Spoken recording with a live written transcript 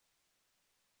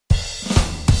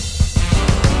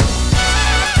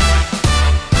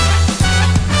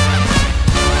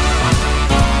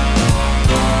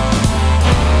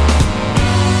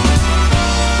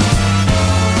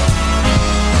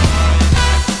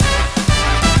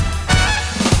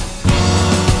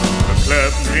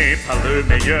pas le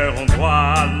meilleur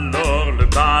endroit, alors le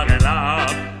bar est là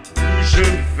où je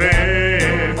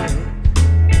vais.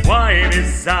 Moi et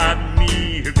mes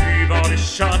amis, buvant des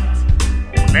shots,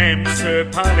 on aime se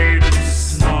parler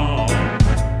doucement.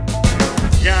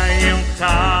 Viens et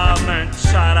entame un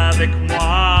chat avec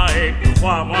moi, et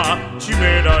crois-moi, tu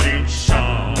me donnes une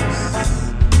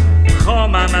chance. Prends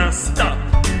ma main, stop,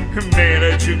 mets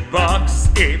le jukebox,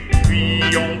 et puis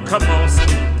on commence,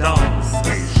 on danse.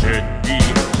 Et je dis,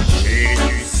 chérie,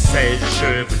 tu sais,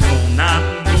 je veux ton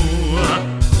amour.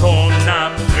 Ton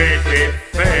amour était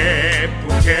fait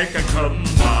pour quelqu'un comme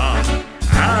moi.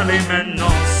 Allez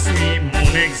maintenant, suis mon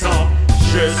exemple.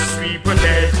 Je suis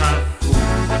peut-être un fou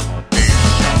en tes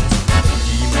chances.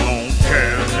 Dis mon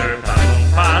cœur, ne pardonne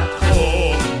pas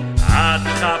trop.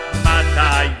 Attrape ma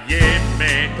taille et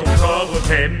mets ton corps au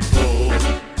tempo.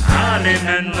 Allez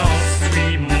maintenant,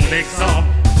 suis mon exemple.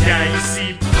 Viens ici,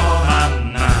 prends ma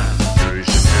main. Que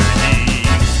je te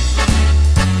dise,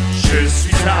 je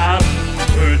suis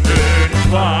amoureux de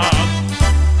toi.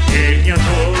 Et rien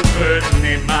d'autre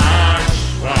n'est ma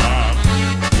joie.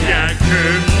 Bien que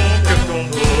mon cœur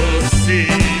tombe aussi,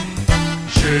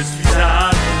 je suis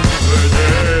amoureux de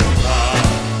toi.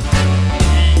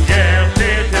 Hier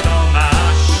t'étais dans ma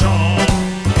chambre,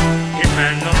 et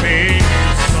maintenant mes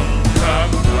nuits sont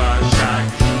comme toi.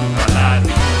 Chaque jour à la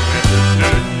découverte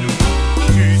de nous,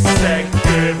 tu sais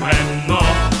que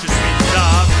vraiment je suis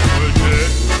amoureux de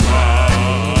toi.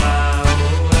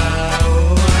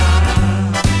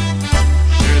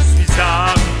 Je suis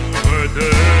amoureux de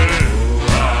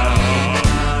toi.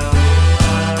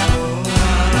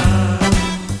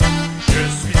 Je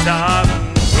suis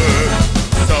amoureux.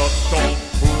 Sortons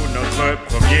pour notre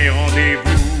premier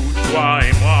rendez-vous, toi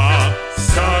et moi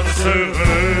sommes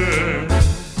heureux.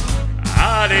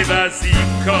 Allez, vas-y,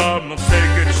 commence ce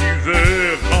que tu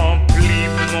veux. Remplis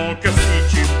mon cœur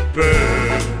si tu peux.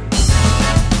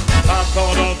 Pas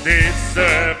pendant des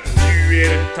heures pour tuer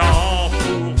le temps,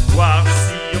 pour voir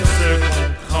si on se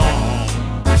comprend.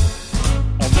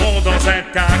 On monte dans un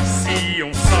taxi,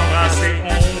 on s'embrasse et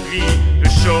on rit. Le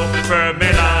chauffeur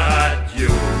met la radio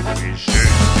et je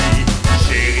dis,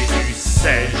 chérie, tu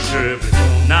sais, je veux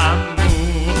ton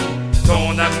amour. Ton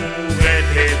amour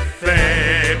était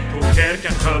fait pour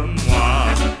quelqu'un comme moi.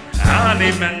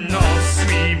 Allez maintenant,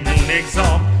 suis mon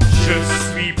exemple. Je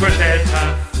suis peut-être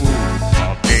un fou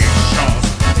en tes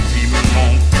chances. Dis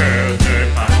mon cœur, ne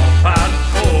pardonne pas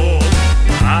trop.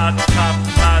 Attrape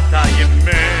ma taille et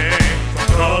mets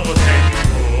ton corps au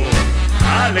tempo.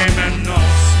 Allez maintenant,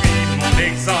 suis mon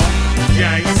exemple.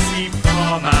 Viens ici,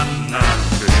 prends ma main.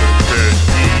 Que je te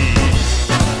dise,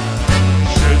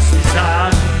 je suis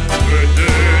amoureux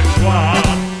de toi.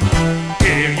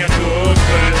 Et rien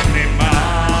d'autre n'est ma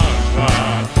joie.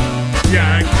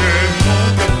 Bien que mon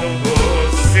cœur tombe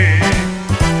aussi,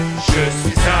 je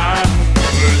suis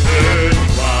amoureux de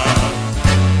toi.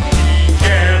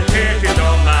 Hier t'étais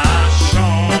dans ma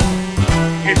chambre,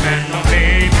 et maintenant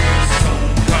mes nuits sont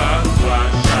comme toi.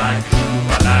 Chaque jour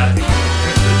à la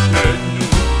découverte de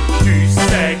nous, tu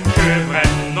sais que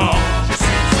vraiment je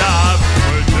suis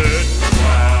amoureux de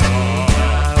toi.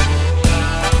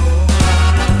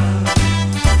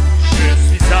 Je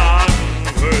suis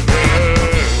amoureux de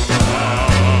toi.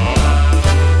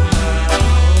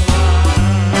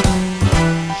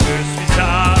 Je suis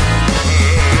amoureux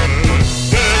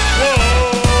de toi.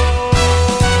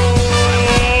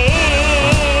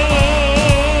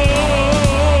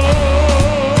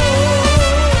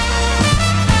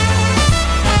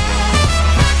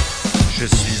 Je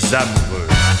suis amoureux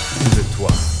de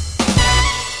toi.